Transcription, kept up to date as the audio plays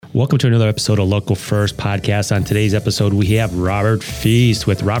Welcome to another episode of Local First Podcast. On today's episode, we have Robert Feast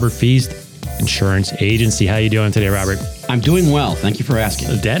with Robert Feast Insurance Agency. How are you doing today, Robert? I'm doing well. Thank you for asking.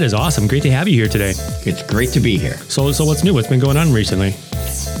 That is awesome. Great to have you here today. It's great to be here. So what's new? What's been going on recently?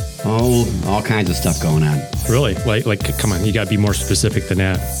 Oh, all kinds of stuff going on. Really? Like, come on, you got to be more specific than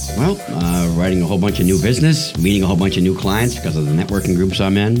that. Well, writing a whole bunch of new business, meeting a whole bunch of new clients because of the networking groups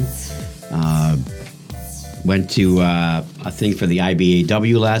I'm in. Went to a thing for the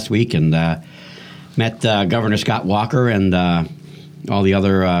IBAW last week and met Governor Scott Walker and all the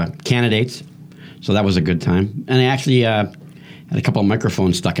other candidates. So that was a good time. And I actually had a couple of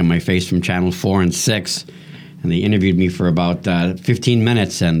microphones stuck in my face from Channel 4 and 6. And they interviewed me for about 15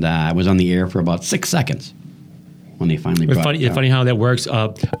 minutes, and I was on the air for about 6 seconds when they finally brought it. It's funny how that works.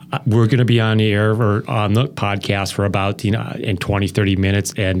 We're going to be on the air or on the podcast for about, in 20, 30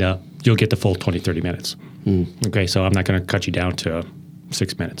 minutes, and you'll get the full 20, 30 minutes. Okay, so I'm not going to cut you down to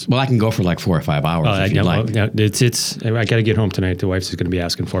 6 minutes. Well, I can go for like 4 or 5 hours if you'd like. I got to get home tonight. The wife's is going to be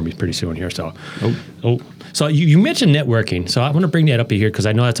asking for me pretty soon here. So, So you mentioned networking. So I want to bring that up here because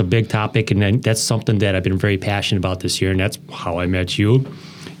I know that's a big topic, and that's something that I've been very passionate about this year, and that's how I met you.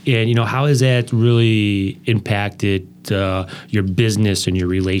 And, how has that really impacted your business and your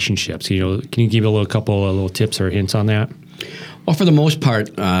relationships? Can you give a couple of little tips or hints on that? Well, for the most part,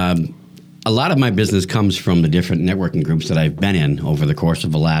 a lot of my business comes from the different networking groups that I've been in over the course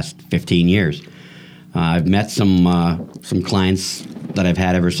of the last 15 years. I've met some clients that I've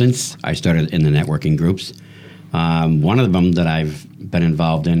had ever since I started in the networking groups. One of them that I've been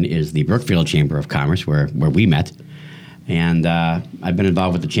involved in is the Brookfield Chamber of Commerce, where we met. And I've been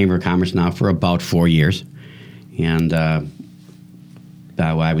involved with the Chamber of Commerce now for about 4 years. And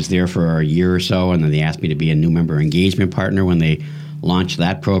I was there for a year or so, and then they asked me to be a new member engagement partner when they launched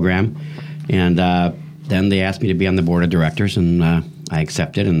that program. And then they asked me to be on the board of directors, and I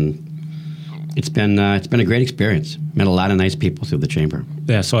accepted, and it's been a great experience. Met a lot of nice people through the chamber.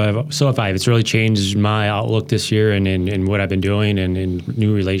 Yeah, so have I. It's really changed my outlook this year and what I've been doing and in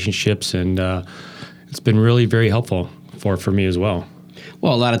new relationships, and it's been really very helpful for me as well.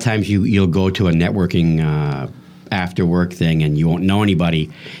 Well, a lot of times you'll go to a networking after work thing and you won't know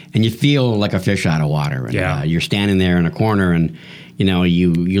anybody, and you feel like a fish out of water. And, you're standing there in a corner, and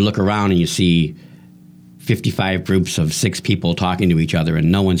you look around and you see 55 groups of 6 people talking to each other,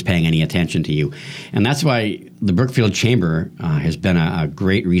 and no one's paying any attention to you. And that's why the Brookfield Chamber has been a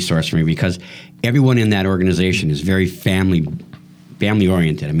great resource for me, because everyone in that organization is very family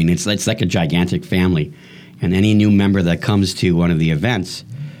oriented. I mean, it's like a gigantic family. And any new member that comes to one of the events,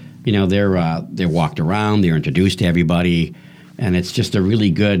 they're walked around, they're introduced to everybody, and it's just a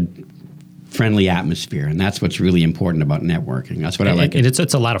really good, friendly atmosphere, and that's what's really important about networking. That's what I like. And it's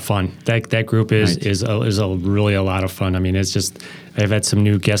a lot of fun. That group is really a lot of fun. I mean, it's just, I've had some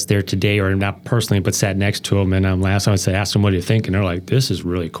new guests there today, or not personally, but sat next to them, and last time I asked them, what do you think? And they're like, this is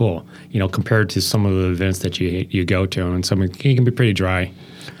really cool. Compared to some of the events that you go to, and some it can be pretty dry.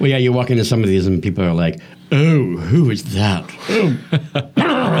 Well, yeah, you walk into some of these and people are like, oh, who is that?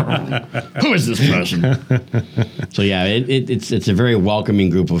 Who is this person? So yeah, it's a very welcoming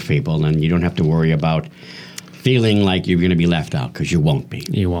group of people, and you don't have to worry about feeling like you're going to be left out, because you won't be.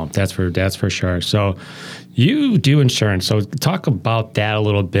 You won't. That's for sure. So you do insurance. So talk about that a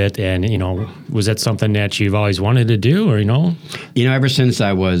little bit. And was that something that you've always wanted to do, or ever since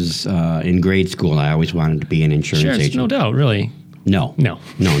I was in grade school, I always wanted to be an insurance agent. No doubt, really. No,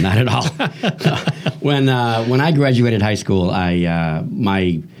 not at all. When I graduated high school,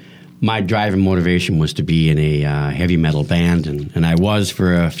 my drive and motivation was to be in a heavy metal band, and I was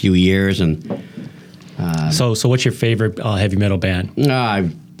for a few years. And so what's your favorite heavy metal band? I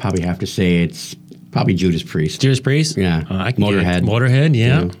probably have to say it's probably Judas Priest. Judas Priest? Yeah. Motorhead. Motorhead,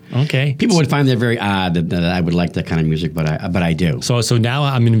 yeah. Okay. People would find that very odd that I would like that kind of music, but I do. So now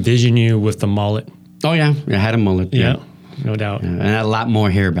I'm envisioning you with the mullet. Oh yeah, I had a mullet. Yeah. No doubt. And I had a lot more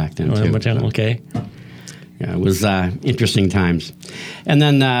hair back then, too. Okay. Yeah, it was interesting times. And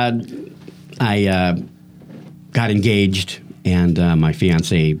then I got engaged, and my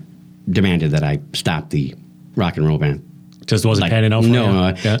fiance demanded that I stop the rock and roll band. Just wasn't panning out for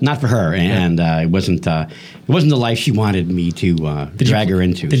you? Not for her. And it wasn't the life she wanted me to drag her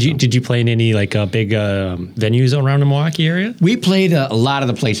into. Did you play in any big venues around the Milwaukee area? We played a lot of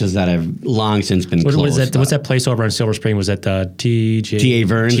the places that have long since been closed. What's that place over in Silver Spring? Was that T.A.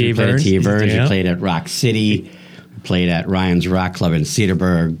 Verns? We played at T.A. Verns. Yeah. We played at Rock City. We played at Ryan's Rock Club in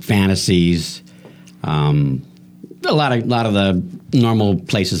Cedarburg. Fantasies. A lot of the normal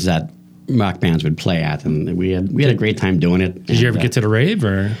places that rock bands would play at, and we had a great time doing it. Did you ever get to the rave,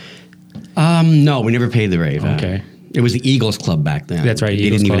 or? No, we never paid the rave. Okay. It was the Eagles Club back then. That's right. They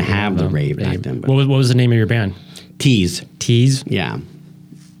Eagles didn't even Club, have the rave back then. But What was the name of your band? Tease. Tease? Yeah.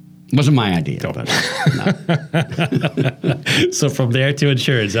 Wasn't my idea. No. So from there to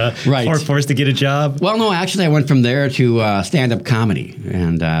insurance, Right. Or forced to get a job? Well, no, actually, I went from there to stand-up comedy,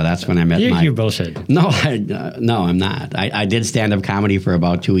 and that's when I met You're bullshit. No, no, I'm not. I did stand-up comedy for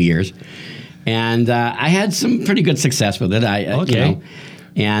about 2 years, and I had some pretty good success with it. Okay.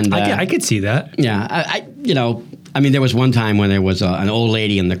 And I could see that. Yeah, I mean, there was one time when there was an old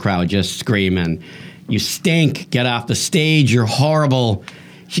lady in the crowd just screaming, "You stink! Get off the stage! You're horrible!"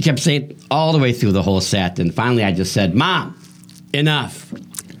 She kept saying all the way through the whole set, and finally I just said, "Mom, enough."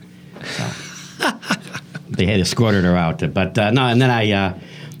 So, they had escorted her out, but no. And then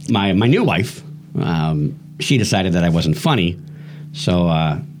my new wife, she decided that I wasn't funny, so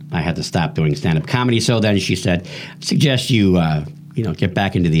I had to stop doing stand-up comedy. So then she said, "I suggest you get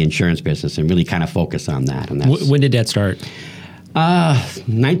back into the insurance business and really kind of focus on that." And that's, When did that start?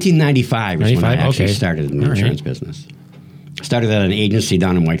 1995 is when I actually started in the insurance business. Started at an agency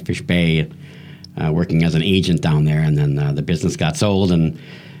down in Whitefish Bay, working as an agent down there, and then the business got sold, and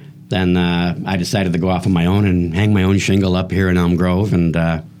then I decided to go off on my own and hang my own shingle up here in Elm Grove, and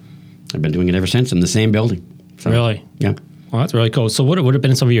I've been doing it ever since in the same building. So, really? Yeah. Well, that's really cool. So what would have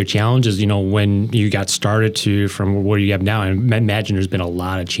been some of your challenges, when you got started from where you have now? And I imagine there's been a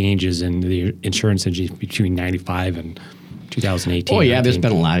lot of changes in the insurance industry between 95 and 2018. Oh, yeah, there's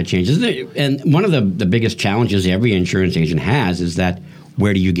been a lot of changes. And one of the biggest challenges every insurance agent has is that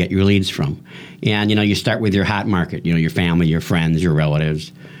where do you get your leads from? And, you start with your hot market, your family, your friends, your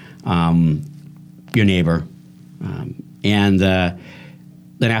relatives, your neighbor. And then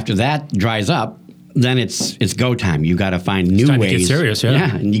after that dries up, then it's go time. You got to find new ways. To get serious, yeah.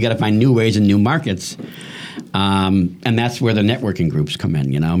 Yeah, and you got to find new ways and new markets. And that's where the networking groups come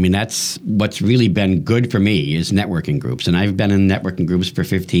in. I mean, that's what's really been good for me is networking groups. And I've been in networking groups for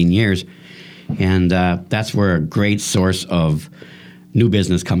 15 years. And that's where a great source of new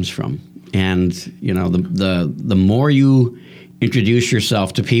business comes from. And, the more you introduce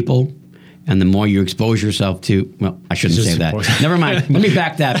yourself to people and the more you expose yourself to, well, I shouldn't say that. Never mind. Let me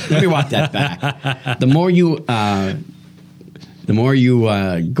walk that back. The more you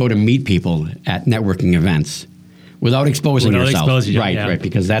go to meet people at networking events without exposing yourself. Right,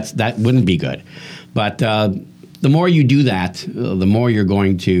 because that wouldn't be good. But the more you do that, the more you're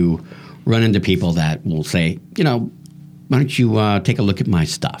going to run into people that will say, why don't you take a look at my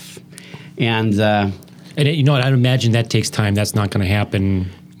stuff? And I'd imagine that takes time. That's not going to happen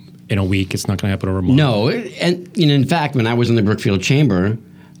in a week. It's not going to happen over a month. No, and in fact, when I was in the Brookfield Chamber,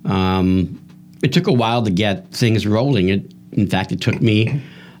 it took a while to get things rolling. In fact, it took me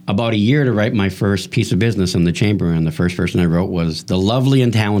about a year to write my first piece of business in the chamber, and the first person I wrote was the lovely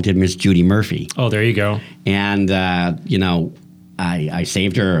and talented Miss Judy Murphy. Oh, there you go. And, I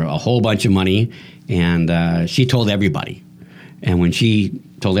saved her a whole bunch of money, and she told everybody. And when she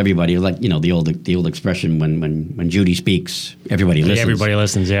told everybody, like, the old expression, when Judy speaks, everybody listens. Everybody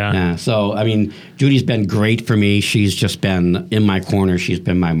listens, yeah. Yeah. So, I mean, Judy's been great for me. She's just been in my corner. She's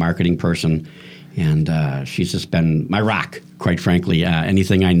been my marketing person. And she's just been my rock, quite frankly.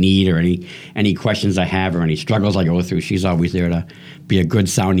 Anything I need or any questions I have or any struggles I go through, she's always there to be a good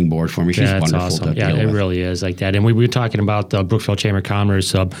sounding board for me. She's wonderful awesome. to deal with. It really is like that. And we were talking about the Brookfield Chamber of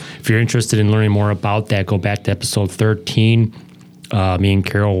Commerce. If you're interested in learning more about that, go back to episode 13. Me and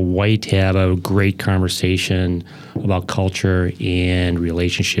Carol White have a great conversation about culture and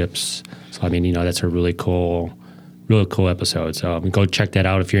relationships. So, I mean, that's a really cool episode. So go check that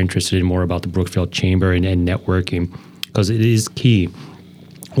out if you're interested in more about the Brookfield Chamber and networking, because it is key.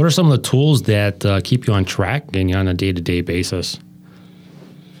 What are some of the tools that keep you on track and on a day-to-day basis?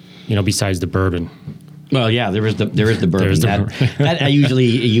 Besides the bourbon. Well, yeah, there is the bourbon. That I usually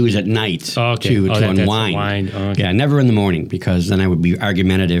use at night to unwind. Okay. Yeah, never in the morning, because then I would be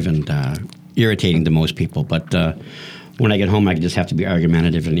argumentative and irritating to most people. But when I get home, I just have to be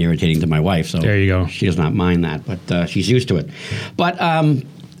argumentative and irritating to my wife. So there you go. She does not mind that, but she's used to it. But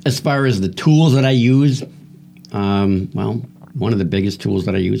as far as the tools that I use, one of the biggest tools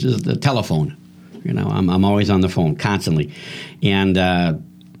that I use is the telephone. I'm always on the phone constantly, and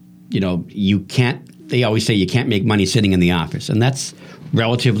you can't. They always say you can't make money sitting in the office, and that's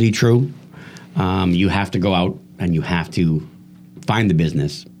relatively true. You have to go out and you have to find the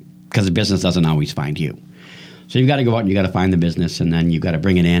business, because the business doesn't always find you. So you've got to go out and you got to find the business, and then you got to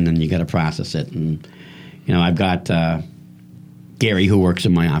bring it in and you got to process it. And I've got Gary, who works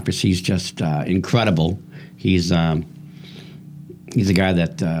in my office. He's just incredible. He's a guy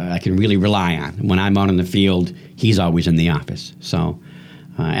that I can really rely on. When I'm out in the field, he's always in the office. So,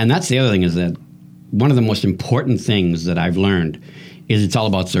 and that's the other thing, is that one of the most important things that I've learned is it's all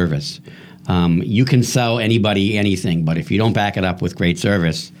about service. You can sell anybody anything, but if you don't back it up with great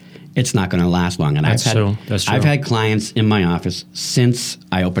service, it's not going to last long. And That's true. I've had clients in my office since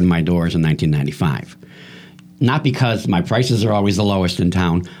I opened my doors in 1995. Not because my prices are always the lowest in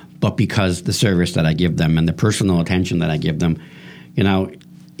town, but because the service that I give them and the personal attention that I give them,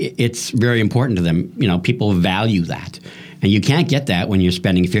 it's very important to them. People value that. And you can't get that when you're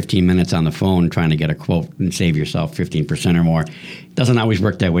spending 15 minutes on the phone trying to get a quote and save yourself 15% or more. It doesn't always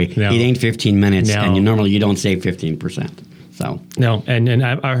work that way. No. It ain't 15 minutes, No. and normally you don't save 15%. So No, and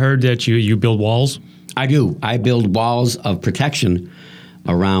I heard that you build walls. I do. I build walls of protection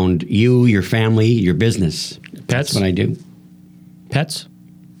around you, your family, your business. Pets? That's what I do. Pets?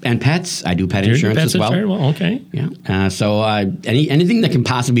 And pets. I do pet You're insurance pets as well. Well, okay. Yeah. So anything that can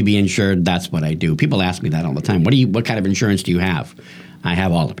possibly be insured, that's what I do. People ask me that all the time. What kind of insurance do you have? I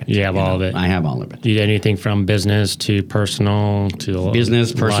have all of it. You have all of it. I have all of it. Do you do anything from business to personal to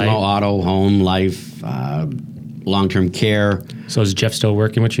Business, personal, life? auto, home, life, long-term care. So is Jeff still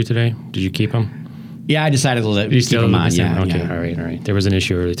working with you today? Did you keep him? Yeah, I decided to keep Still him on. the same? Yeah, Okay. yeah. All right. There was an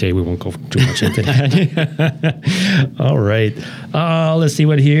issue earlier today. We won't go too much into that. All right. Let's see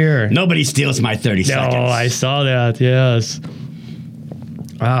what here. Nobody steals my 30 seconds. Oh, I saw that. Yes.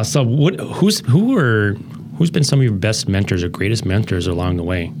 So who's been some of your best mentors or greatest mentors along the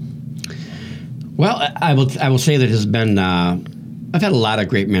way? Well, I will say that has been. I've had a lot of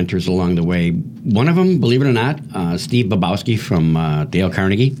great mentors along the way. One of them, believe it or not, Steve Babowski from Dale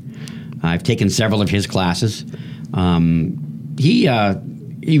Carnegie. I've taken several of his classes. He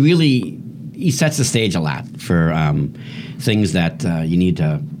sets the stage a lot for things that you need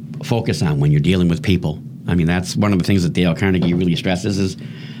to focus on when you're dealing with people. I mean, that's one of the things that Dale Carnegie really stresses is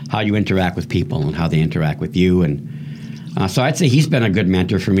how you interact with people and how they interact with you. And so I'd say he's been a good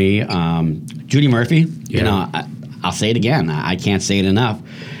mentor for me. Judy Murphy, I'll say it again. I can't say it enough.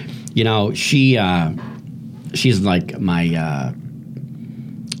 She's like my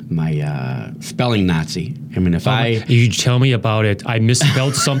spelling Nazi. I mean, You tell me about it. I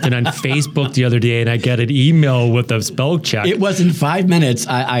misspelled something on Facebook the other day, and I got an email with a spell check. It was in 5 minutes.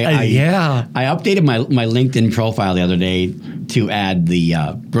 I updated my LinkedIn profile the other day to add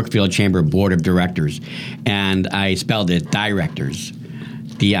the Brookfield Chamber Board of Directors, and I spelled it directors,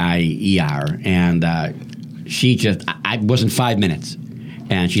 D-I-E-R, and it wasn't 5 minutes.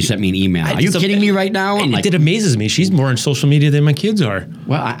 And she sent me an email. Are you kidding me right now? It amazes me. She's more on social media than my kids are.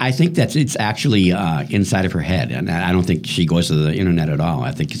 Well, I think it's actually inside of her head, and I don't think she goes to the internet at all.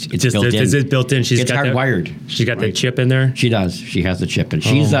 I think it's built in. Is it built in? It's hardwired. She's got the chip in there? She does. She has the chip, and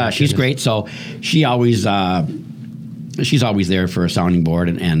she's great. So she's always there for a sounding board,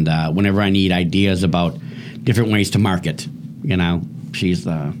 and whenever I need ideas about different ways to market,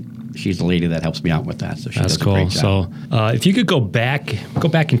 she's the lady that helps me out with that. So that's cool. A great job. So if you could go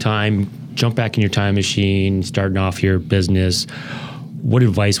back in time, jump back in your time machine, starting off your business, what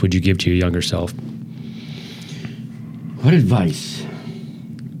advice would you give to your younger self? What advice?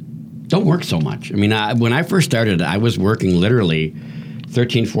 Don't work so much. I mean, when I first started, I was working literally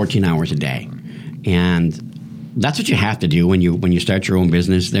 13, 14 hours a day. And that's what you have to do when you start your own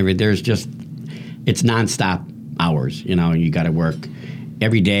business. There's just, it's nonstop hours. You got to work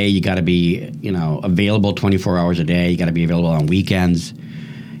every day. You got to be, available 24 hours a day. You got to be available on weekends.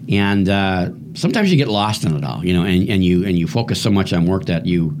 And sometimes you get lost in it all, and you focus so much on work that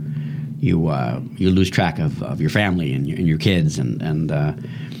you lose track of your family and your kids. And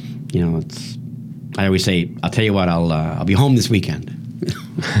it's, I always say, I'll tell you what, I'll be home this weekend.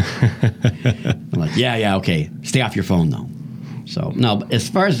 I'm like, yeah, okay. Stay off your phone though. So no, as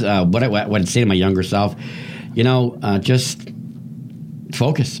far as what I'd say to my younger self, just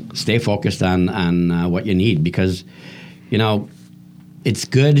focus. Stay focused on what you need, because it's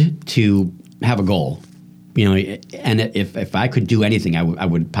good to have a goal. And if I could do anything, I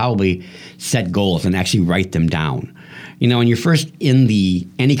would probably set goals and actually write them down. When you're first in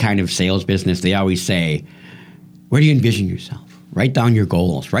any kind of sales business, they always say, where do you envision yourself? Write down your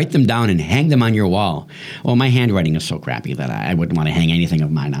goals. Write them down and hang them on your wall. Well, my handwriting is so crappy that I wouldn't want to hang anything of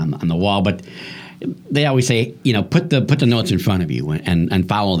mine on the wall. But they always say, put the notes in front of you and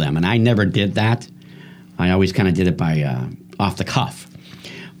follow them. And I never did that. I always kind of did it by off the cuff.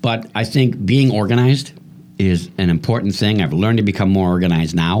 But I think being organized is an important thing. I've learned to become more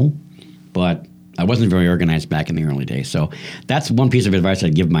organized now, but I wasn't very organized back in the early days. So that's one piece of advice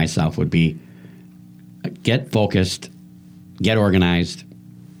I'd give myself would be get focused, get organized,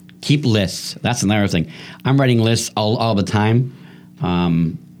 keep lists. That's another thing. I'm writing lists all the time.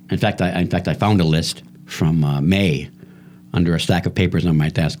 In fact, I found a list from May under a stack of papers on my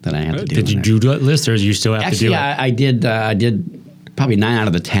desk that I had to do. Did you do that list, or you still have to do it? Actually, I did probably 9 out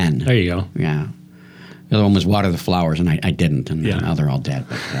of the 10. There you go. Yeah. The other one was water the flowers, and I didn't, and now they're all dead.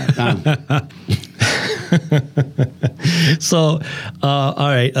 But, So, all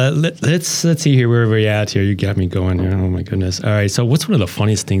right, let's see here where we're at here. You got me going here. Oh my goodness. All right. So, what's one of the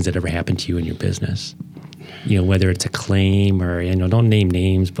funniest things that ever happened to you in your business? Whether it's a claim or don't name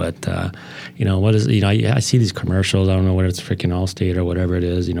names, but what is I see these commercials. I don't know whether it's freaking Allstate or whatever it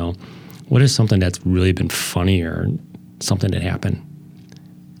is. What is something that's really been funny or something that happened?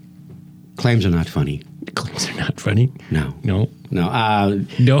 claims are not funny. Claims are not funny? No. No,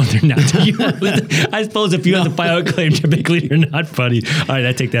 they're not. I suppose if you have to file a claim, typically you're not funny. All right,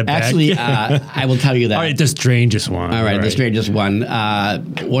 I take that back. Actually, I will tell you that. All right, the strangest one. All right, the strangest one.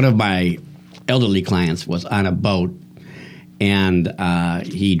 One of my elderly clients was on a boat, and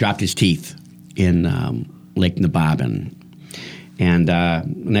he dropped his teeth in Lake Nabob. And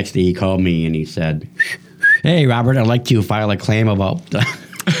next day he called me and he said, "Hey, Robert, I'd like to file a claim about..."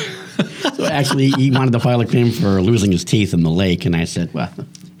 So actually, he wanted to file a claim for losing his teeth in the lake. And I said, "Well,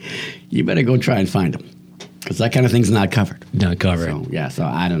 you better go try and find them, because that kind of thing's not covered." Not covered. So, yeah, so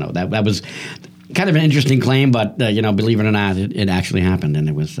I don't know. That was kind of an interesting claim, but, believe it or not, it actually happened. And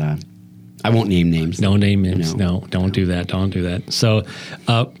it was... I won't name names. No name names. No, don't do that. Don't do that. So,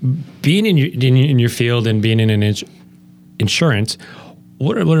 being in your field and being in an insurance,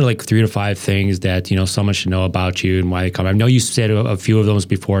 what are like 3 to 5 things that someone should know about you and why they come? I know you said a few of those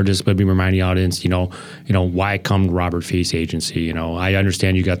before. Just maybe remind the audience, why come to Robert Feast Agency? I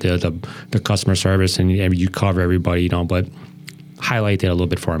understand you got the customer service and you cover everybody. But highlight that a little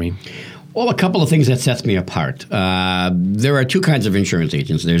bit for me. Well, a couple of things that sets me apart. There are 2 kinds of insurance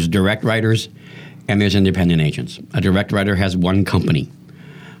agents. There's direct writers and there's independent agents. A direct writer has one company.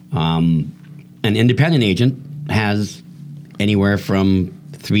 An independent agent has anywhere from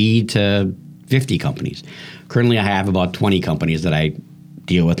 3 to 50 companies. Currently, I have about 20 companies that I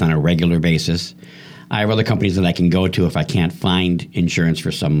deal with on a regular basis. I have other companies that I can go to if I can't find insurance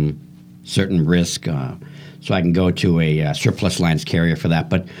for some certain risk. So I can go to a surplus lines carrier for that.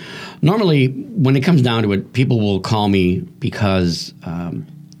 But normally, when it comes down to it, people will call me because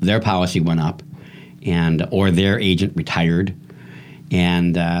their policy went up, or their agent retired,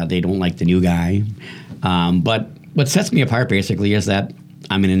 and they don't like the new guy. But what sets me apart basically is that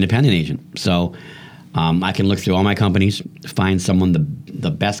I'm an independent agent. So I can look through all my companies, find someone the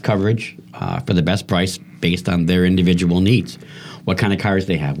best coverage for the best price based on their individual needs. What kind of cars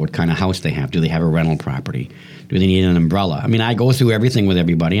they have, what kind of house they have, do they have a rental property, do they need an umbrella? I mean, I go through everything with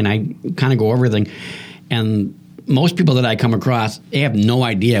everybody, and I kind of go over everything. And most people that I come across, they have no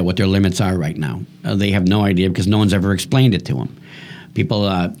idea what their limits are right now. They have no idea because no one's ever explained it to them.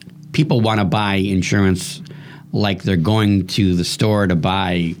 People want to buy insurance like they're going to the store to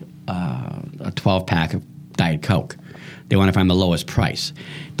buy a 12-pack of Diet Coke. They want to find the lowest price.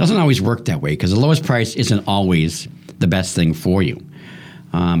 It doesn't always work that way because the lowest price isn't always the best thing for you.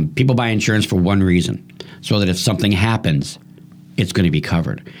 People buy insurance for one reason, so that if something happens, it's going to be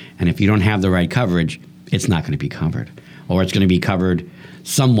covered. And if you don't have the right coverage, it's not going to be covered. Or it's going to be covered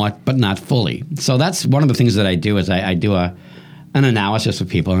somewhat, but not fully. So that's one of the things that I do is I do an analysis of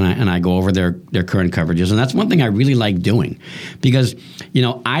people, and I go over their current coverages. And that's one thing I really like doing because,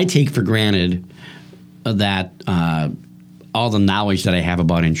 I take for granted that all the knowledge that I have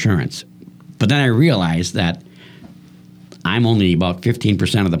about insurance. But then I realize that I'm only about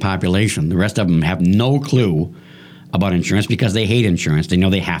 15% of the population. The rest of them have no clue about insurance because they hate insurance. They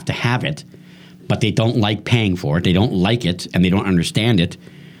know they have to have it, but they don't like paying for it. They don't like it, and they don't understand it,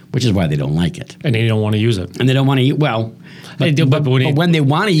 which is why they don't like it. And they don't want to use it. And they don't want to but when they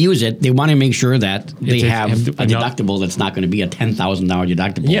want to use it, they want to make sure that they have a deductible that's not going to be a $10,000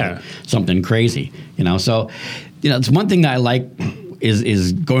 deductible or something crazy. So it's one thing that I like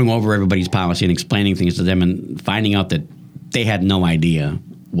is going over everybody's policy and explaining things to them and finding out that they had no idea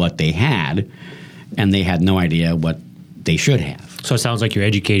what they had, and they had no idea what they should have. So it sounds like you're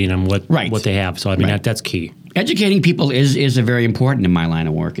educating them what they have. So I mean that's key. Educating people is a very important in my line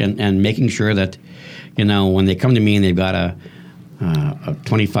of work, and making sure that when they come to me and they've got a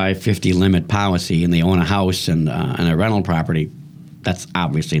 25-50 limit policy and they own a house and a rental property, that's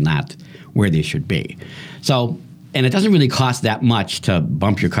obviously not where they should be. So, and it doesn't really cost that much to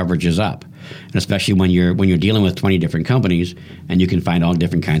bump your coverages up. And especially when you're dealing with 20 different companies, and you can find all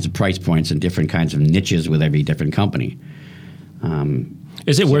different kinds of price points and different kinds of niches with every different company.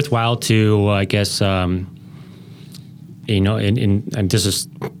 Is it worthwhile to, I guess, and this is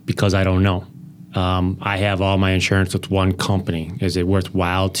because I don't know, I have all my insurance with one company. Is it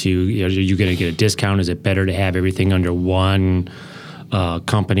worthwhile to, are you going to get a discount? Is it better to have everything under one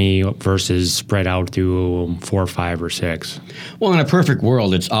company versus spread out through 4, 5, or 6? Well, in a perfect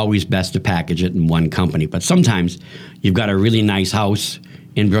world, it's always best to package it in one company. But sometimes you've got a really nice house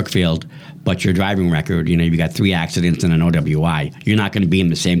in Brookfield, but your driving record, you've got 3 accidents and an OWI. You're not going to be in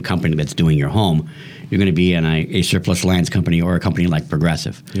the same company that's doing your home. You're going to be in a surplus lines company or a company like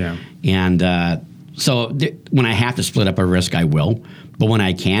Progressive. Yeah. And when I have to split up a risk, I will. But when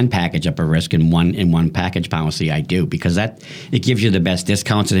I can package up a risk in one package policy, I do, because it gives you the best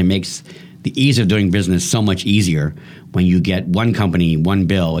discounts, and it makes the ease of doing business so much easier when you get one company, one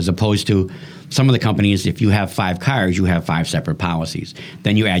bill, as opposed to some of the companies. If you have 5 cars, you have 5 separate policies.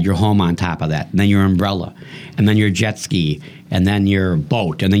 Then you add your home on top of that, and then your umbrella, and then your jet ski, and then your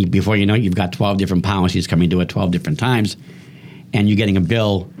boat, and then before you know it, you've got 12 different policies coming due at 12 different times, and you're getting a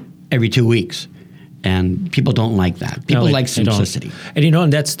bill every 2 weeks. And people don't like that. People like simplicity.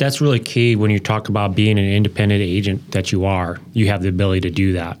 And that's really key when you talk about being an independent agent that you are. You have the ability to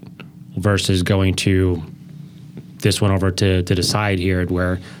do that versus going to this one over to the side here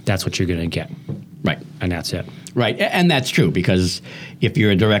where that's what you're going to get. Right. And that's it. Right. And that's true, because if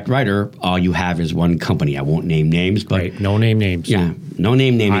you're a direct writer, all you have is one company. I won't name names, but... Right. No name names. Yeah. No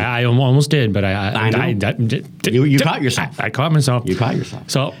name naming. I almost did, but I know. You caught yourself. I caught myself. You caught yourself.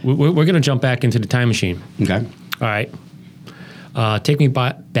 So we're going to jump back into the time machine. Okay. All right. Take me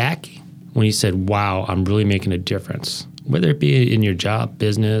back when you said, wow, I'm really making a difference. Whether it be in your job,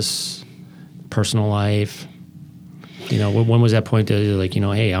 business, personal life. When was that point that you're like,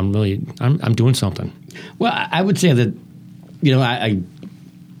 hey, I'm doing something? Well, I would say that, I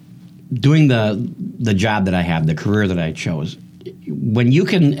doing the job that I have, the career that I chose, when you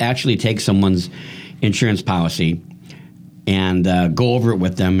can actually take someone's insurance policy and go over it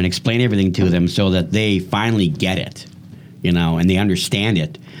with them and explain everything to them so that they finally get it, and they understand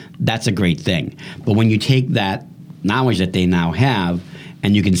it, that's a great thing. But when you take that knowledge that they now have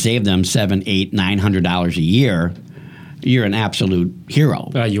and you can save them $700, $800, $900 a year, you're an absolute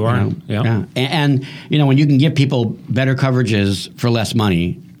hero. You are. Yeah. And when you can give people better coverages for less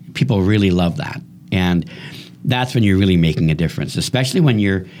money, people really love that. And that's when you're really making a difference, especially when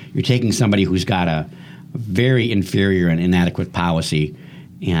you're taking somebody who's got a very inferior and inadequate policy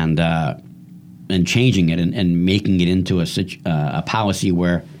and changing it and making it into a policy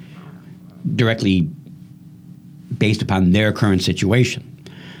where directly based upon their current situation.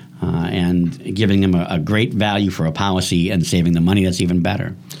 And giving them a great value for a policy and saving them money, that's even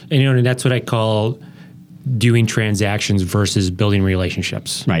better. And that's what I call doing transactions versus building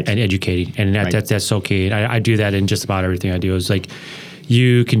relationships, right? And educating, and that's so key. I do that in just about everything I do. It's like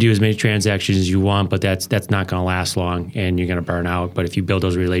you can do as many transactions as you want, but that's not going to last long, and you're going to burn out. But if you build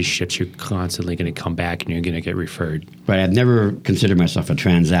those relationships, you're constantly going to come back, and you're going to get referred. Right. I've never considered myself a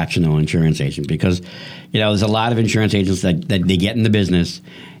transactional insurance agent because, there's a lot of insurance agents that they get in the business.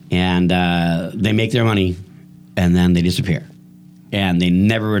 And they make their money, and then they disappear. And they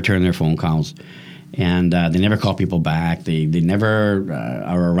never return their phone calls. And they never call people back. They never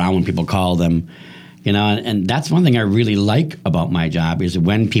are around when people call them. And that's one thing I really like about my job is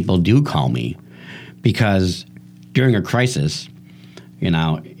when people do call me. Because during a crisis,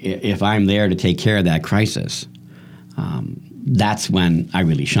 if I'm there to take care of that crisis, that's when I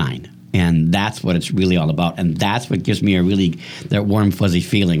really shine. And that's what it's really all about. And that's what gives me that warm, fuzzy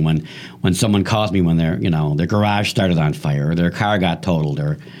feeling when someone calls me when their garage started on fire or their car got totaled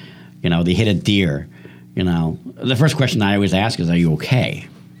or, they hit a deer. The first question I always ask is, are you okay?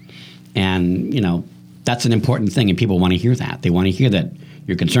 And, that's an important thing. And people want to hear that. They want to hear that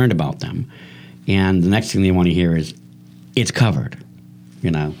you're concerned about them. And the next thing they want to hear is, it's covered,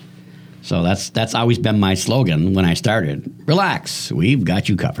 So that's always been my slogan when I started. Relax, we've got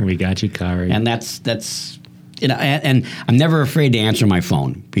you covered. We got you covered. And that's and I'm never afraid to answer my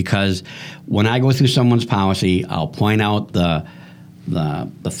phone because when I go through someone's policy, I'll point out the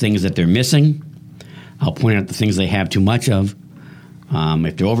things that they're missing. I'll point out the things they have too much of.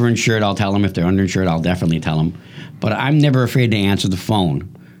 If they're overinsured, I'll tell them. If they're underinsured, I'll definitely tell them. But I'm never afraid to answer the phone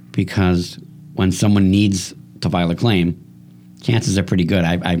because when someone needs to file a claim, chances are pretty good.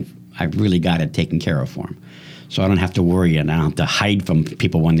 I've really got it taken care of for them. So I don't have to worry and I don't have to hide from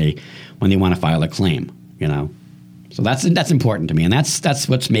people when they want to file a claim, So that's important to me. And that's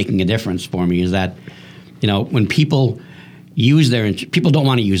what's making a difference for me is that, when people people don't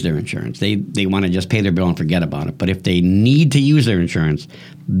want to use their insurance. They want to just pay their bill and forget about it. But if they need to use their insurance,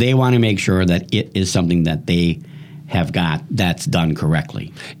 they want to make sure that it is something that they have got that's done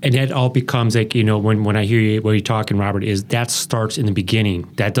correctly. And that all becomes like, when I hear you, what you're talking, Robert, is that starts in the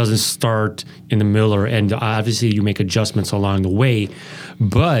beginning. That doesn't start in the middle or end. Obviously, you make adjustments along the way,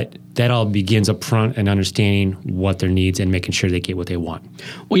 but that all begins up front and understanding what their needs and making sure they get what they want.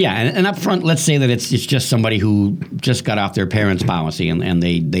 Well, yeah, and up front, let's say that it's just somebody who just got off their parents' policy and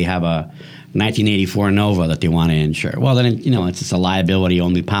they have a 1984 Nova that they want to insure. Well, then, it's just a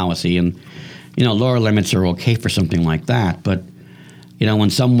liability-only policy, and lower limits are okay for something like that. But, when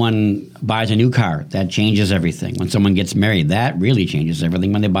someone buys a new car, that changes everything. When someone gets married, that really changes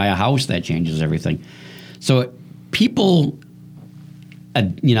everything. When they buy a house, that changes everything. So people, their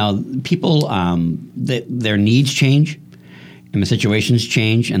needs change and the situations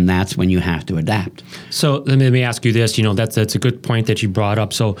change, and that's when you have to adapt. So let me ask you this. That's a good point that you brought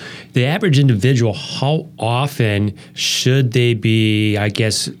up. So the average individual, how often should they be,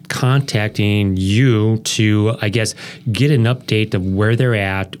 contacting you to, get an update of where they're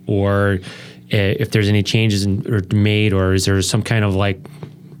at, or if there's any changes made, or is there some kind of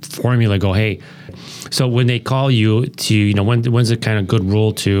formula go, hey, so when they call you to, when's a kind of good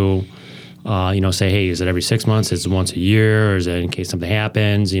rule to say, hey, is it every 6 months? Is it once a year? Or is it in case something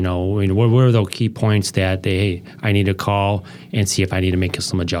happens? What are those key points that I need to call and see if I need to make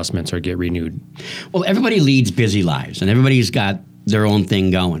some adjustments or get renewed? Well, everybody leads busy lives, and everybody's got their own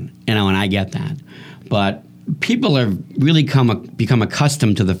thing going, and I get that. But people have really become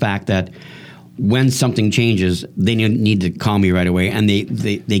accustomed to the fact that when something changes, they need to call me right away, and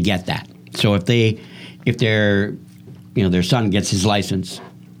they get that. So if their son gets his license,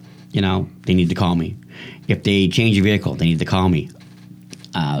 they need to call me. If they change a vehicle, they need to call me.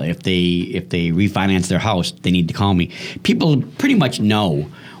 If they refinance their house, they need to call me. People pretty much know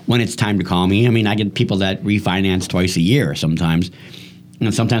when it's time to call me. I get people that refinance twice a year sometimes.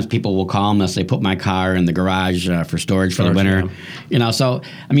 And sometimes people will call unless they put my car in the garage for storage for the winter. Yeah. So,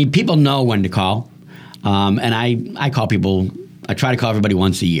 people know when to call. And I call people, I try to call everybody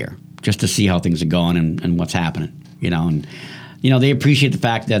once a year just to see how things are going and what's happening. And they appreciate the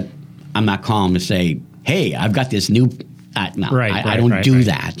fact that I'm not calling to say, hey, I've got this new... I don't do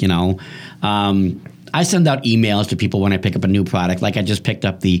that, I send out emails to people when I pick up a new product, like I just picked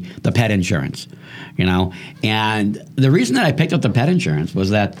up the pet insurance, And the reason that I picked up the pet insurance was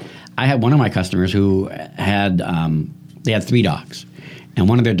that I had one of my customers who had... they had 3 dogs, and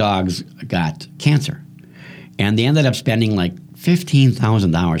one of their dogs got cancer. And they ended up spending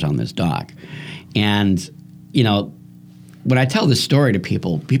 $15,000 on this dog. And, when I tell this story to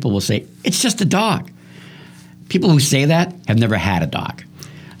people, people will say, it's just a dog. People who say that have never had a dog.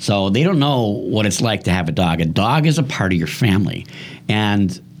 So they don't know what it's like to have a dog. A dog is a part of your family.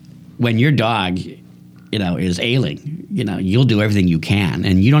 And when your dog, is ailing, you'll do everything you can.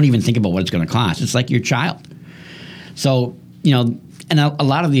 And you don't even think about what it's going to cost. It's like your child. So, and a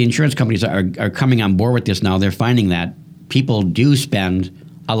lot of the insurance companies are coming on board with this now. They're finding that people do spend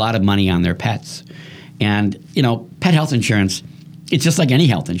a lot of money on their pets. And, pet health insurance, it's just like any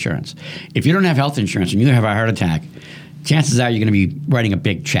health insurance. If you don't have health insurance and you have a heart attack, chances are you're going to be writing a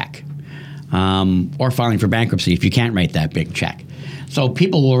big check or filing for bankruptcy if you can't write that big check. So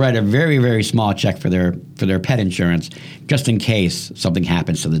people will write a very, very small check for their pet insurance just in case something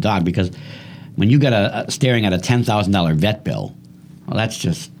happens to the dog. Because when you get staring at a $10,000 vet bill, well, that's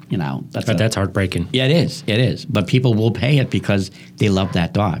just... that's heartbreaking. Yeah, it is. But people will pay it because they love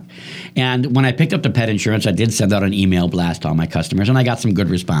that dog. And when I picked up the pet insurance, I did send out an email blast to all my customers, and I got some good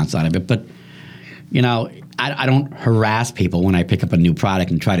response out of it. But, I don't harass people when I pick up a new product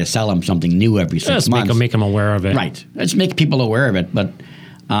and try to sell them something new every 6 months. Make them aware of it. Right. Let's make people aware of it. But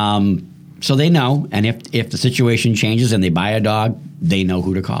so they know, and if the situation changes and they buy a dog, they know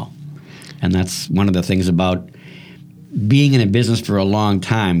who to call. And that's one of the things about being in a business for a long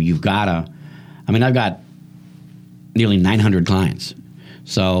time. You've got to, I've got nearly 900 clients.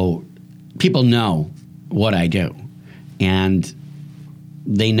 So people know what I do, and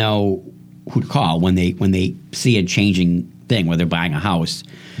they know who to call when they see a changing thing, where they're buying a house.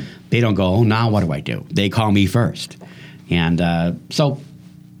 They don't go, oh, now what do I do? They call me first. And so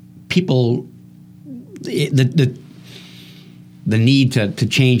people, the need to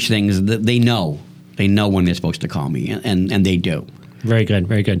change things, they know. They know when they're supposed to call me, and they do. Very good,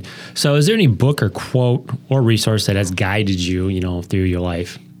 very good. So is there any book or quote or resource that has guided you, through your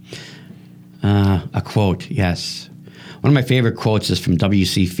life? A quote, yes. One of my favorite quotes is from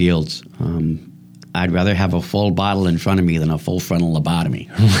W.C. Fields. I'd rather have a full bottle in front of me than a full frontal lobotomy.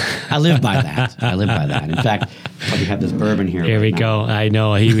 I live by that. In fact, we have this bourbon here. Here we go. I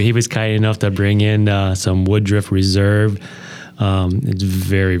know. He was kind enough to bring in some Woodruff Reserve. It's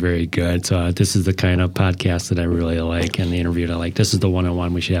very, very good. So this is the kind of podcast that I really like, and the interview that I like. This is the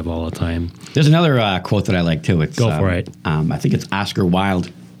one-on-one we should have all the time. There's another quote that I like too. Go for it. I think it's Oscar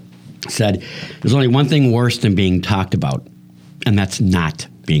Wilde said, "There's only one thing worse than being talked about, and that's not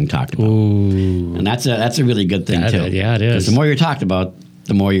being talked about." Ooh. And that's a really good thing too. Yeah, it is. 'Cause the more you're talked about,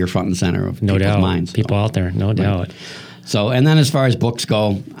 the more you're front and center of No people's doubt. minds. People out there, no doubt. So, and then as far as books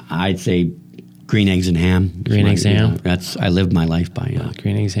go, I'd say Green Eggs and Ham. Green Eggs and Ham? I lived my life by.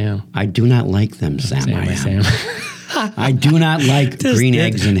 Green eggs, ham. I do not like them, Sam. Sam. I do not like green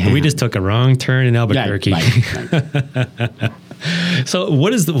eggs and ham. We just took a wrong turn in Albuquerque. Right. So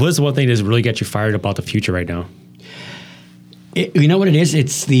what is the one thing that's really got you fired about the future right now? You know what it is?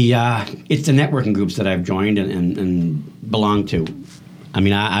 It's the networking groups that I've joined and belong to. I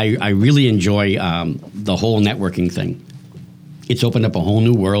mean, I really enjoy the whole networking thing. It's opened up a whole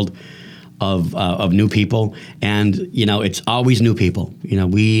new world of new people, and it's always new people.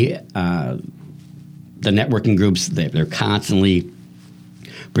 The networking groups, they're constantly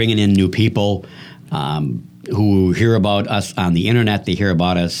bringing in new people who hear about us on the internet. They hear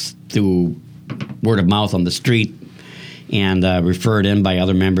about us through word of mouth on the street, and referred in by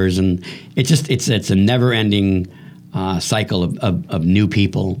other members, and it's a never-ending cycle of new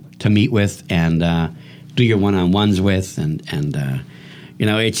people to meet with and do your one-on-ones with, and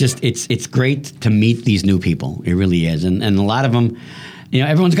it's great to meet these new people. It really is, and a lot of them,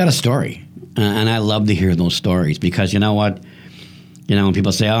 everyone's got a story, and I love to hear those stories, because you know what, when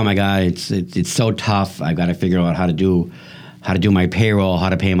people say, "Oh my God, it's so tough. I've got to figure out how to do my payroll, how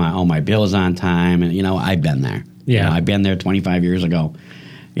to pay all my bills on time," and I've been there. Yeah, I've been there 25 years ago.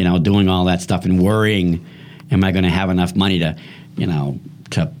 Doing all that stuff and worrying, am I going to have enough money to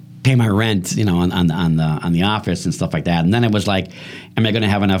pay my rent, on the office and stuff like that. And then it was like, am I going to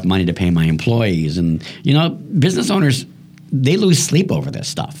have enough money to pay my employees? And business owners, they lose sleep over this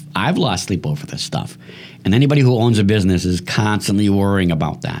stuff. I've lost sleep over this stuff. And anybody who owns a business is constantly worrying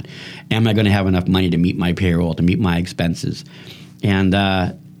about that. Am I going to have enough money to meet my payroll, to meet my expenses? And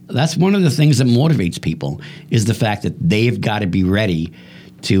that's one of the things that motivates people, is the fact that they've got to be ready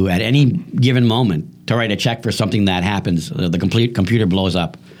to, at any given moment, to write a check for something that happens. The complete computer blows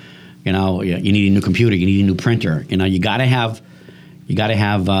up. You need a new computer. You need a new printer. You got to have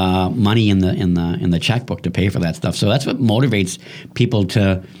money in the checkbook to pay for that stuff. So that's what motivates people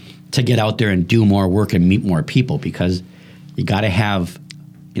to get out there and do more work and meet more people, because you got to have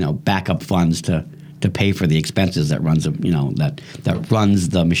backup funds to pay for the expenses that runs that runs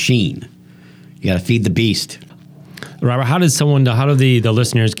the machine. You got to feed the beast. Robert, how do the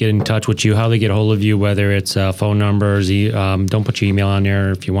listeners get in touch with you? How do they get a hold of you, whether it's phone numbers? Don't put your email on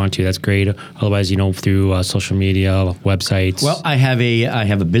there if you want to. That's great. Otherwise, through social media, websites. Well, I have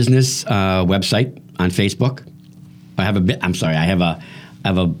a business website on Facebook. I have a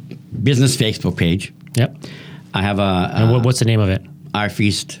business Facebook page. Yep. I have and what's the name of it?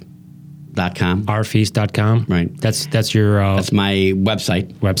 ourfeast.com. ourfeast.com. Right. That's your that's my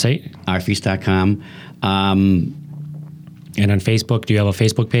website. ourfeast.com. And on Facebook, do you have a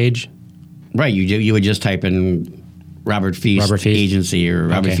Facebook page? Right. You would just type in Robert Feast Agency or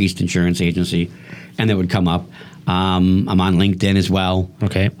Robert Feast Insurance Agency, and it would come up. I'm on LinkedIn as well.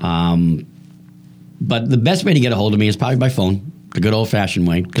 Okay. But the best way to get a hold of me is probably by phone, the good old-fashioned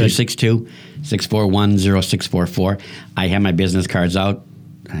way, 262-641-0644. I have my business cards out,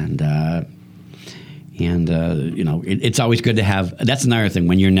 and it's always good to have. That's another thing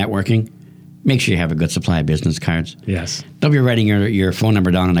when you're networking. Make sure you have a good supply of business cards. Yes. Don't be writing your phone number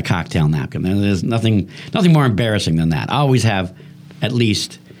down on a cocktail napkin. There's nothing more embarrassing than that. Always have at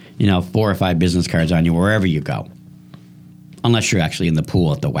least 4 or 5 business cards on you wherever you go. Unless you're actually in the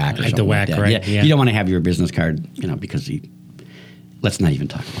pool at the WAC or something. At the WAC, like that. right? Yeah. You don't want to have your business card, because let's not even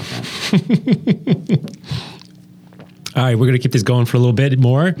talk about that. All right, we're going to keep this going for a little bit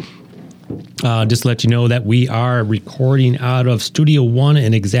more. Just to let you know that we are recording out of Studio One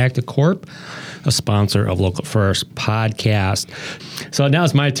in Exacta Corp, a sponsor of Local First Podcast. So now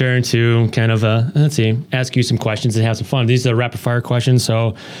it's my turn to kind of, ask you some questions and have some fun. These are rapid fire questions.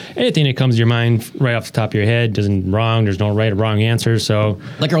 So anything that comes to your mind right off the top of your head doesn't wrong. There's no right or wrong answer. So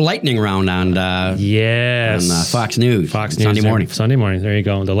like our lightning round on Fox News. Sunday morning. There you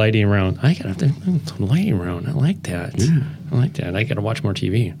go. The lightning round. I got the lightning round. I like that. Yeah. I like that. I got to watch more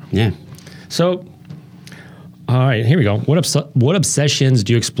TV. Yeah. So, all right, here we go. What obsessions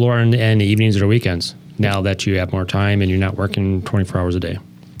do you explore in the evenings or weekends now that you have more time and you're not working 24 hours a day?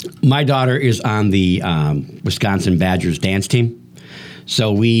 My daughter is on the Wisconsin Badgers dance team,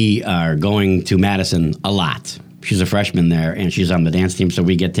 so we are going to Madison a lot. she's a freshman there, and she's on the dance team, so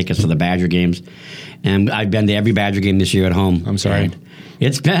we get tickets to the Badger games. And I've been to every Badger game this year at home. I'm sorry. And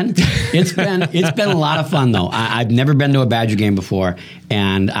it's been a lot of fun though. I've never been to a Badger game before,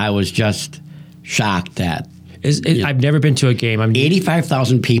 and I was just shocked at. I've never been to a game.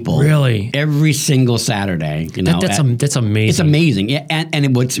 85,000 people. Really? Every single Saturday. You know, that's amazing. It's amazing. Yeah,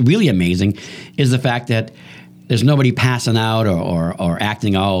 and what's really amazing is the fact that there's nobody passing out or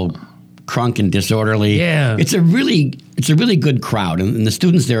acting all crunk and disorderly. Yeah. It's a really good crowd, and the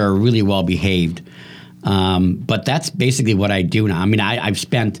students there are really well behaved. But that's basically what I do now. I mean, I've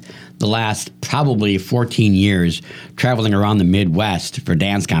spent the last probably 14 years traveling around the Midwest for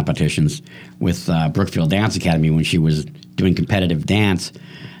dance competitions with Brookfield Dance Academy when she was doing competitive dance.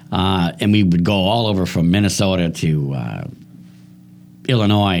 And we would go all over from Minnesota to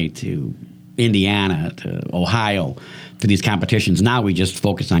Illinois to Indiana to Ohio for these competitions. Now we just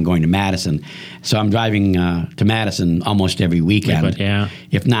focus on going to Madison. So I'm driving to Madison almost every weekend. Yeah.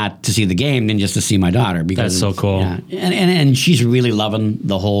 If not to see the game, then just to see my daughter. Because that's so cool. Yeah, and she's really loving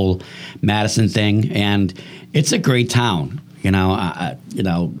the whole Madison thing. And it's a great town.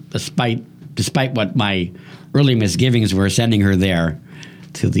 Despite what my early misgivings were sending her there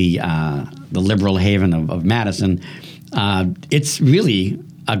to the liberal haven of Madison, it's really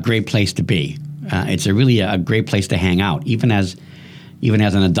a great place to be. It's really a great place to hang out, even as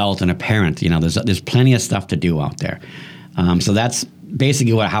an adult and a parent. There's plenty of stuff to do out there. So that's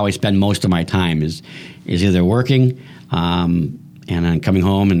basically how I spend most of my time is either working and then coming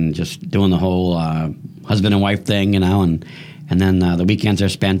home and just doing the whole husband and wife thing, and then the weekends are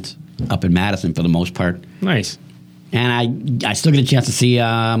spent up in Madison for the most part. Nice. And I still get a chance to see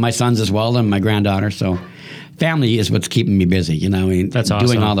my sons as well and my granddaughter. So family is what's keeping me busy, That's awesome.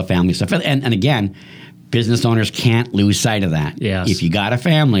 Doing all the family stuff. And again, business owners can't lose sight of that. Yes. If you got a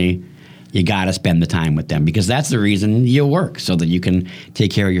family, you got to spend the time with them, because that's the reason you work, so that you can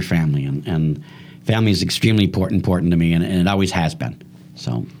take care of your family. And family is extremely important to me, and it always has been.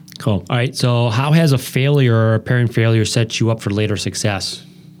 So cool. All right. So how has a failure or a parent failure set you up for later success?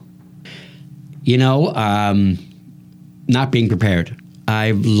 Not being prepared.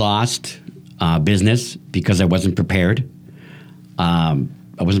 I've lost business because I wasn't prepared. I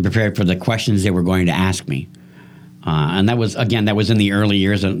wasn't prepared for the questions they were going to ask me. And that was in the early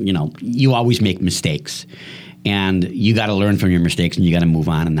years. And, you always make mistakes. And you got to learn from your mistakes, and you got to move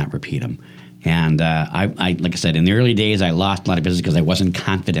on and not repeat them. And I like I said, in the early days, I lost a lot of business because I wasn't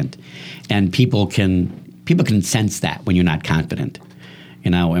confident. And people can sense that when you're not confident.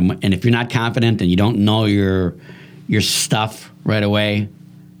 And if you're not confident and you don't know your stuff right away,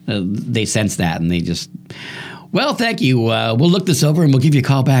 they sense that, and they just, well, thank you. We'll look this over and we'll give you a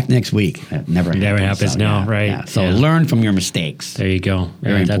call back next week. That never happens. No, right? Yeah. So learn from your mistakes. There you go.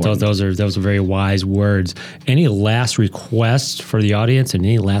 Very important. Those are very wise words. Any last requests for the audience, and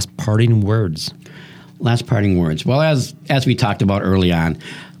any last parting words? Last parting words. Well, as we talked about early on,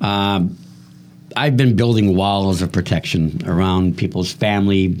 I've been building walls of protection around people's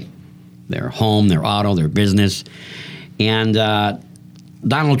family, their home, their auto, their business. And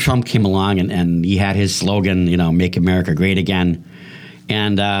Donald Trump came along, and he had his slogan, "Make America Great Again."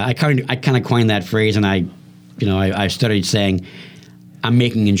 And I kind of coined that phrase, and I started saying, "I'm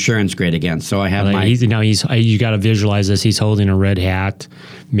making insurance great again." So I have you got to visualize this. He's holding a red hat,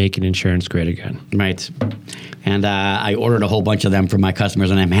 making insurance great again. Right. And I ordered a whole bunch of them for my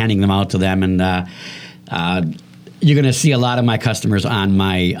customers, and I'm handing them out to them. And you're going to see a lot of my customers on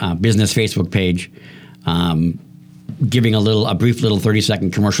my business Facebook page giving a brief little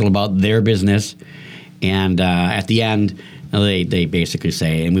 30-second commercial about their business. And at the end, they basically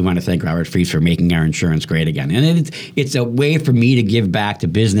say, "And we want to thank Robert Fries for making our insurance great again." And it's a way for me to give back to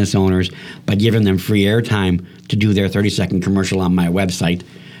business owners by giving them free airtime to do their 30-second commercial on my website.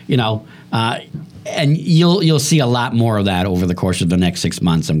 And you'll see a lot more of that over the course of the next 6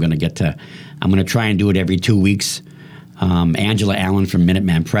 months. I'm going to try and do it every 2 weeks. Angela Allen from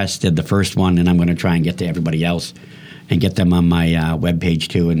Minuteman Press did the first one, and I'm going to try and get to everybody else and get them on my webpage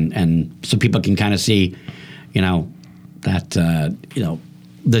too, and so people can kind of see, the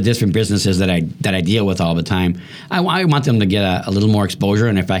different businesses that I deal with all the time. I want them to get a little more exposure,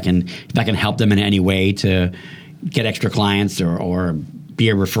 and if I can help them in any way to get extra clients or be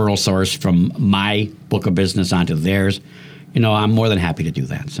a referral source from my book of business onto theirs, I'm more than happy to do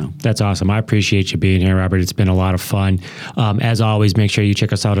that. So that's awesome. I appreciate you being here, Robert. It's been a lot of fun. As always, make sure you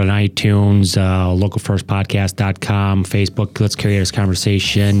check us out on iTunes, localfirstpodcast.com, Facebook. Let's carry this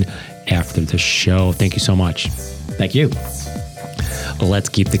conversation after the show. Thank you so much. Thank you. Let's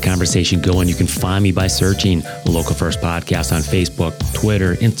keep the conversation going. You can find me by searching Local First Podcast on Facebook,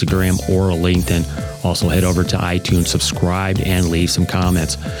 Twitter, Instagram, or LinkedIn. Also, head over to iTunes, subscribe, and leave some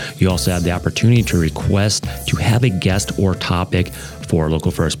comments. You also have the opportunity to request to have a guest or topic for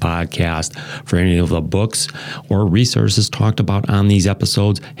Local First Podcast. For any of the books or resources talked about on these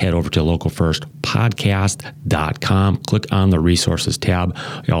episodes, head over to localfirstpodcast.com. Click on the resources tab.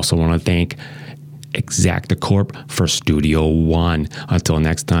 I also want to thank Exacta Corp for Studio One. Until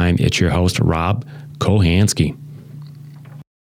next time, it's your host, Rob Kohansky.